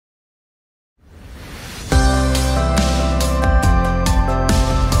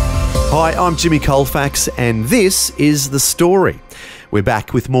Hi, I'm Jimmy Colefax, and this is The Story. We're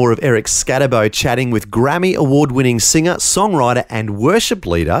back with more of Eric Scatterbo chatting with Grammy award-winning singer, songwriter and worship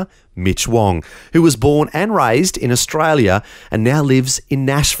leader Mitch Wong, who was born and raised in Australia and now lives in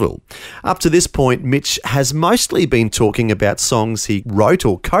Nashville. Up to this point, Mitch has mostly been talking about songs he wrote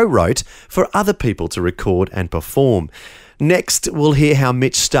or co-wrote for other people to record and perform. Next, we'll hear how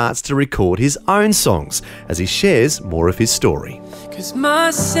Mitch starts to record his own songs as he shares more of his story. 'Cause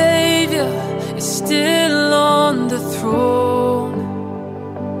my Savior is still on the throne,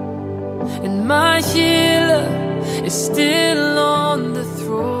 and my Healer is still on the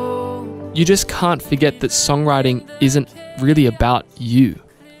throne. You just can't forget that songwriting isn't really about you.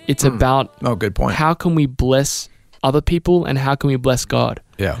 It's about good point. How can we bless other people and how can we bless God?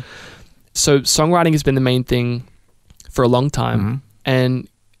 Yeah. So songwriting has been the main thing for a long time, and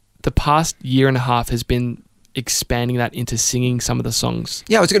the past year and a half has been expanding that into singing some of the songs.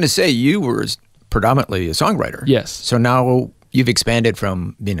 Yeah, I was going to say you were predominantly a songwriter. Yes. So now you've expanded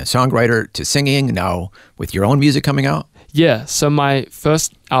from being a songwriter to singing, now with your own music coming out? Yeah, so my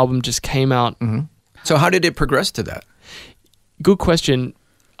first album just came out. So how did it progress to that? Good question.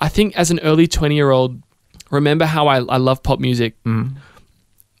 I think as an early 20-year-old, remember how I love pop music?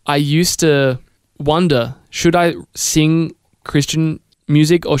 I used to wonder, should I sing Christian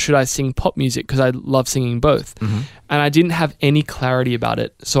music or should I sing pop music? Because I love singing both. And I didn't have any clarity about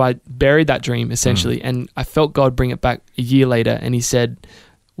it. So I buried that dream essentially. And I felt God bring it back a year later. And he said,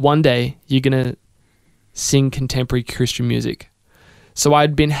 one day you're going to sing contemporary Christian music. So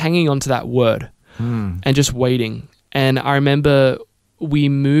I'd been hanging on to that word and just waiting. And I remember we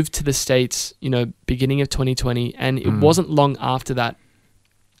moved to the States, beginning of 2020. And it wasn't long after that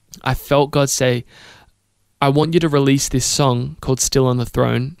I felt God say, I want you to release this song called Still on the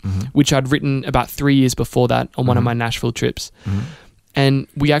Throne, which I'd written about 3 years before that on one of my Nashville trips. And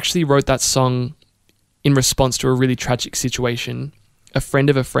we actually wrote that song in response to a really tragic situation. A friend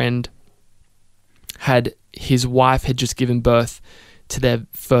of a friend his wife had just given birth to their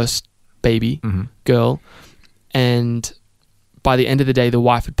first baby girl. And by the end of the day, the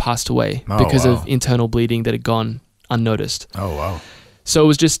wife had passed away because of internal bleeding that had gone unnoticed. Oh, wow. So it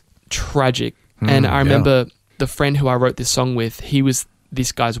was just tragic. And I remember the friend who I wrote this song with, he was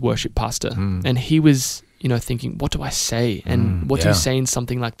this guy's worship pastor. And he was, thinking, what do I say? And what do you say in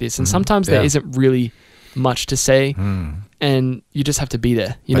something like this? And sometimes there isn't really much to say. And you just have to be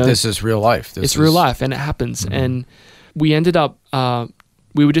there. But this is real life. It's real life and it happens. And we ended up,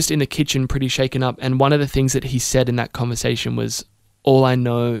 we were just in the kitchen pretty shaken up. And one of the things that he said in that conversation was, all I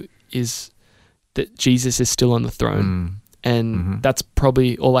know is that Jesus is still on the throne. And that's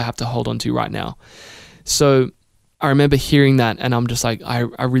probably all I have to hold on to right now. So I remember hearing that and I'm just like, I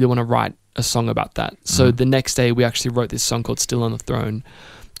really want to write a song about that. So the next day we actually wrote this song called Still on the Throne,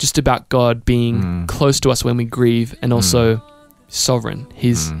 just about God being close to us when we grieve and also sovereign.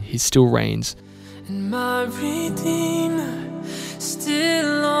 He still reigns. And my Redeemer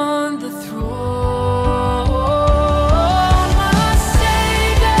still on the throne.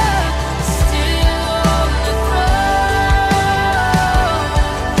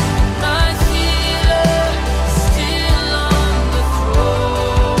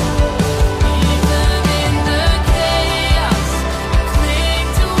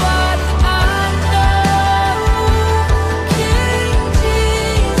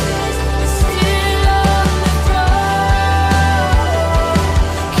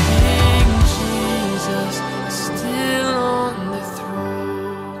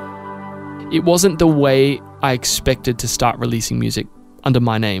 It wasn't the way I expected to start releasing music under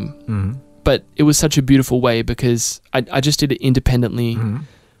my name, but it was such a beautiful way because I just did it independently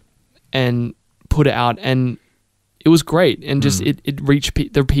and put it out, and it was great, and just it reached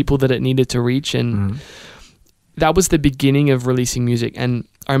the people that it needed to reach, and that was the beginning of releasing music. And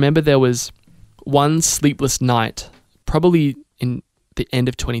I remember there was one sleepless night, probably in the end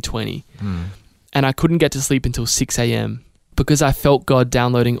of 2020, and I couldn't get to sleep until 6 a.m. because I felt God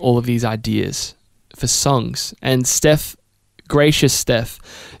downloading all of these ideas for songs. And Steph, gracious Steph,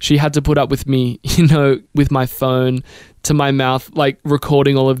 she had to put up with me, with my phone to my mouth, like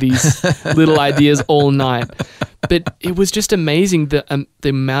recording all of these little ideas all night. But it was just amazing, the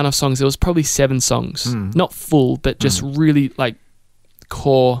amount of songs. There was probably 7 songs, not full, but just really like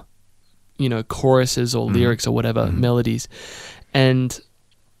core, choruses or lyrics or whatever, melodies. And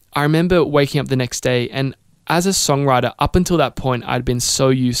I remember waking up the next day, and as a songwriter, up until that point, I'd been so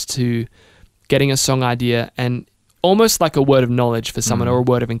used to getting a song idea and almost like a word of knowledge for someone or a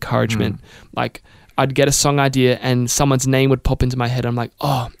word of encouragement. Like I'd get a song idea and someone's name would pop into my head. I'm like,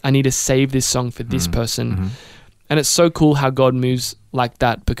 oh, I need to save this song for this person. And it's so cool how God moves like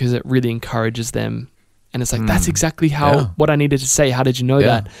that because it really encourages them. And it's like, that's exactly what I needed to say. How did you know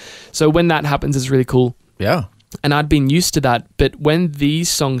that? So when that happens, it's really cool. Yeah. And I'd been used to that. But when these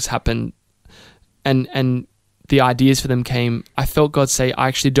songs happened and the ideas for them came, I felt God say, I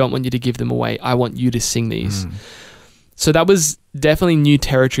actually don't want you to give them away. I want you to sing these. So that was definitely new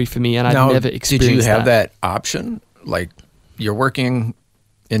territory for me, and I'd never experienced that. Did you have that option? Like, you're working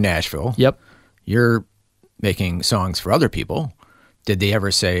in Nashville. Yep. You're making songs for other people. Did they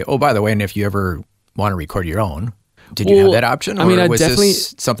ever say, oh, by the way, and if you ever want to record your own, did you have that option? Or was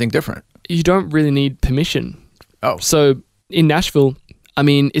this something different? You don't really need permission. Oh. So in Nashville, I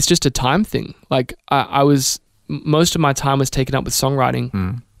mean, it's just a time thing. Like most of my time was taken up with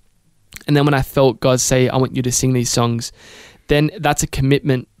songwriting. And then when I felt God say, I want you to sing these songs, then that's a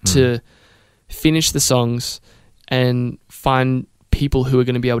commitment to finish the songs and find people who are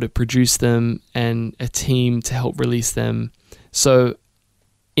going to be able to produce them and a team to help release them. So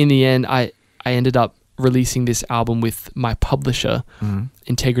in the end, I ended up releasing this album with my publisher,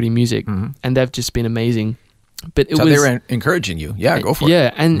 Integrity Music, and they've just been amazing. But they were encouraging you. Yeah, go for it.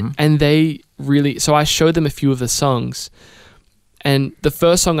 Yeah, and they really... So I showed them a few of the songs, and the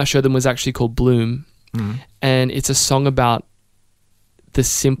first song I showed them was actually called Bloom, and it's a song about the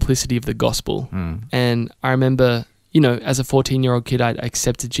simplicity of the gospel. And I remember, you know, as a 14-year-old kid, I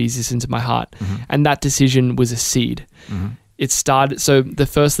accepted Jesus into my heart, and that decision was a seed. It started... So the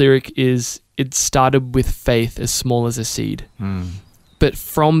first lyric is, it started with faith as small as a seed. But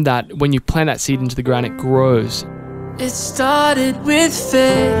from that, when you plant that seed into the ground, it grows. It started with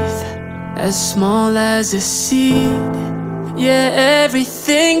faith, as small as a seed. Yeah,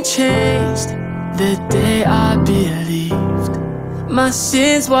 everything changed the day I believed. My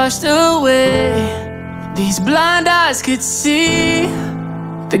sins washed away, these blind eyes could see.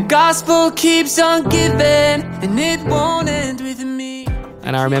 The gospel keeps on giving, and it won't end with me.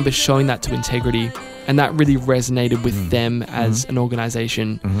 And I remember showing that to Integrity, and that really resonated with them as an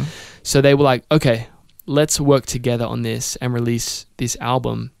organization. So they were like, okay, let's work together on this and release this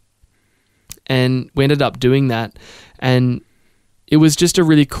album. And we ended up doing that. And it was just a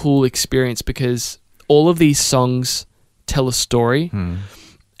really cool experience because all of these songs tell a story.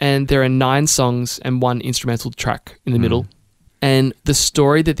 And there are 9 songs and 1 instrumental track in the middle. And the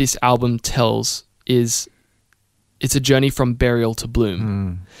story that this album tells is, it's a journey from burial to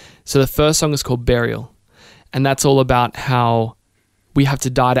bloom. So the first song is called Burial, and that's all about how we have to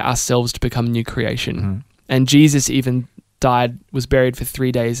die to ourselves to become new creation. And Jesus even died, was buried for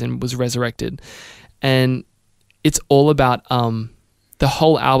 3 days and was resurrected. And it's all about, the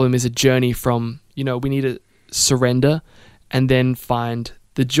whole album is a journey from, you know, we need to surrender and then find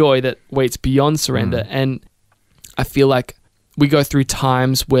the joy that waits beyond surrender. And I feel like we go through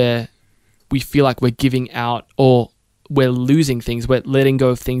times where we feel like we're giving out or we're losing things, we're letting go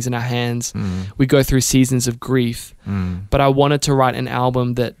of things in our hands. We go through seasons of grief. But I wanted to write an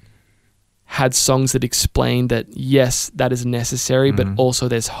album that had songs that explained that, yes, that is necessary, but also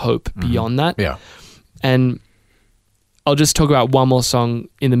there's hope beyond that. Yeah. And I'll just talk about one more song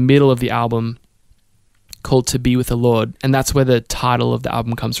in the middle of the album called To Be With the Lord. And that's where the title of the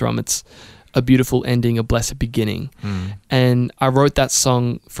album comes from. It's a beautiful ending, a blessed beginning. And I wrote that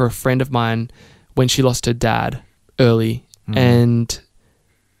song for a friend of mine when she lost her dad early, and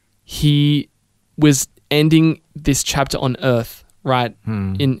he was ending this chapter on earth, right,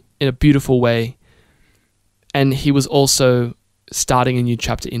 in a beautiful way, and he was also starting a new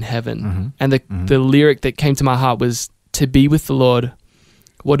chapter in heaven. And the lyric that came to my heart was, to be with the Lord,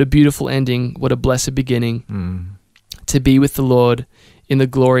 what a beautiful ending, what a blessed beginning, to be with the Lord in the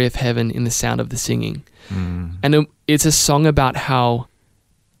glory of heaven, in the sound of the singing. And it's a song about how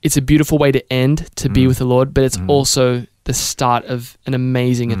it's a beautiful way to end, to be with the Lord, but it's also the start of an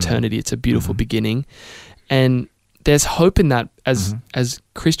amazing eternity. It's a beautiful beginning. And there's hope in that as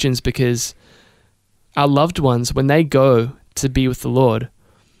Christians, because our loved ones, when they go to be with the Lord,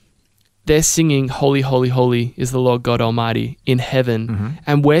 they're singing, holy, holy, holy is the Lord God Almighty in heaven.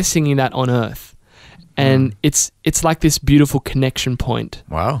 And we're singing that on earth. And it's like this beautiful connection point.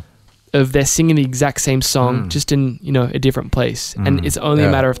 Wow. Of they're singing the exact same song, just in, you know, a different place. And it's only a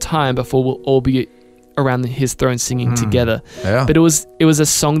matter of time before we'll all be around his throne singing together. But it was a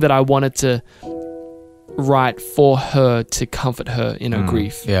song that I wanted to write for her to comfort her in her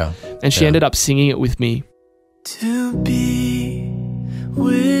grief. And she ended up singing it with me. To be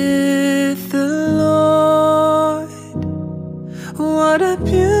with the Lord, what a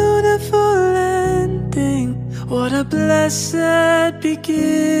beautiful ending, what a blessed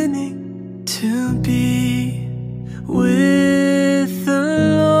beginning. To be with the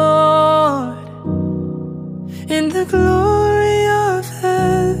Lord in the glory of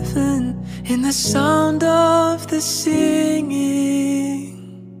the singing.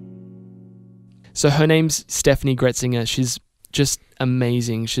 So her name's Stephanie Gretzinger. She's just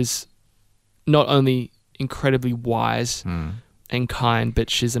amazing. She's not only incredibly wise and kind, but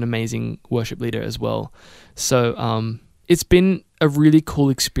she's an amazing worship leader as well. So it's been a really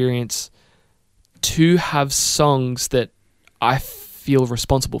cool experience to have songs that I feel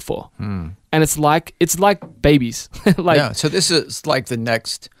responsible for. And it's like babies. So this is like the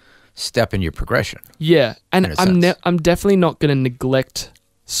next step in your progression. Yeah, and I'm definitely not going to neglect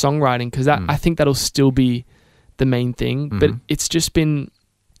songwriting, because I think that'll still be the main thing. But it's just been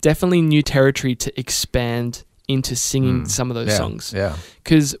definitely new territory to expand into singing some of those songs. Yeah,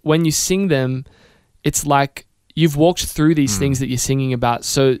 because when you sing them, it's like you've walked through these things that you're singing about,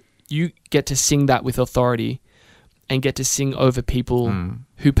 so you get to sing that with authority and get to sing over people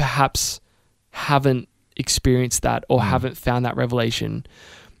who perhaps haven't experienced that or haven't found that revelation.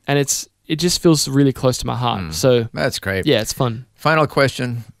 And it just feels really close to my heart. So that's great. Yeah, it's fun. Final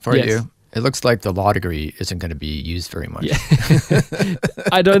question for you. It looks like the law degree isn't going to be used very much. Yeah.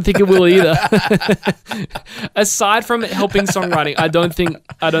 I don't think it will either. Aside from helping songwriting, I don't think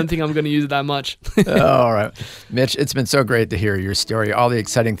I'm going to use it that much. All right. Mitch, it's been so great to hear your story, all the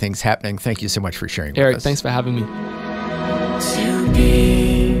exciting things happening. Thank you so much for sharing Eric, with us. thanks for having me. To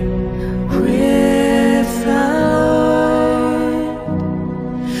be with the Lord.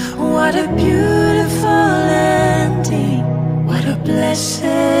 What a beautiful ending. What a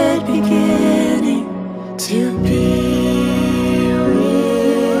blessed beginning. To be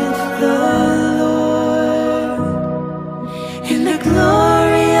with the Lord. In the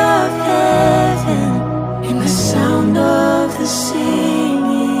glory of heaven. In the sound of the singing.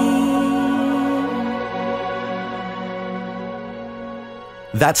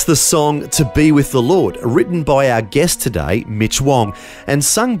 That's the song To Be With the Lord, written by our guest today, Mitch Wong, and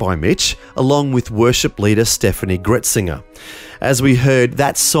sung by Mitch along with worship leader Stephanie Gretzinger. As we heard,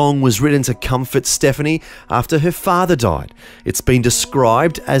 that song was written to comfort Stephanie after her father died. It's been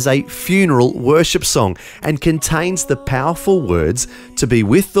described as a funeral worship song and contains the powerful words, "To be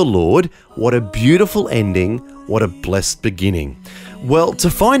with the Lord, what a beautiful ending, what a blessed beginning." Well, to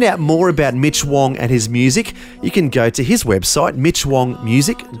find out more about Mitch Wong and his music, you can go to his website,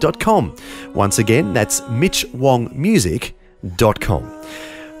 mitchwongmusic.com. Once again, that's mitchwongmusic.com.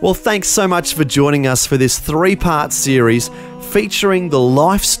 Well, thanks so much for joining us for this 3-part series featuring the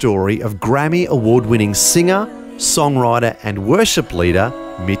life story of Grammy award-winning singer, songwriter and worship leader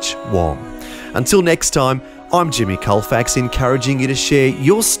Mitch Wong. Until next time, I'm Jimmy Colefax, encouraging you to share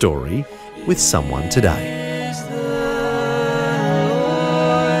your story with someone today.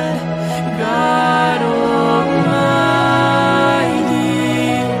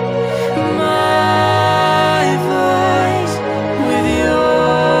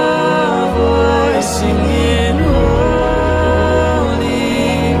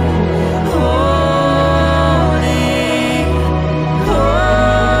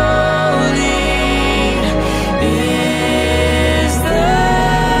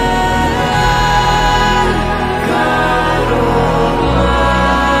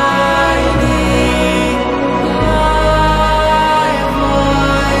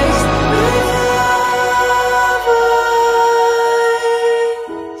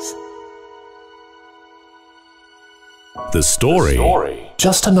 The story.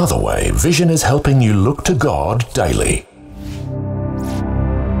 Just another way Vision is helping you look to God daily.